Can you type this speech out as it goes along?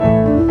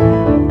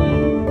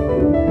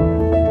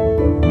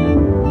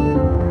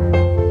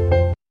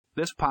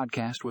This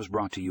podcast was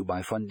brought to you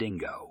by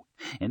Fundingo.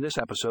 In this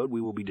episode,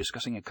 we will be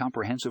discussing a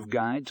comprehensive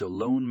guide to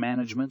loan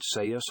management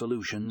SaaS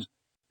solutions.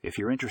 If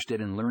you're interested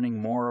in learning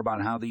more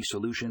about how these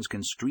solutions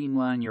can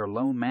streamline your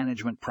loan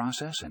management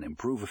process and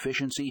improve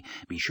efficiency,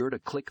 be sure to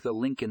click the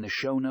link in the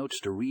show notes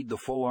to read the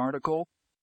full article.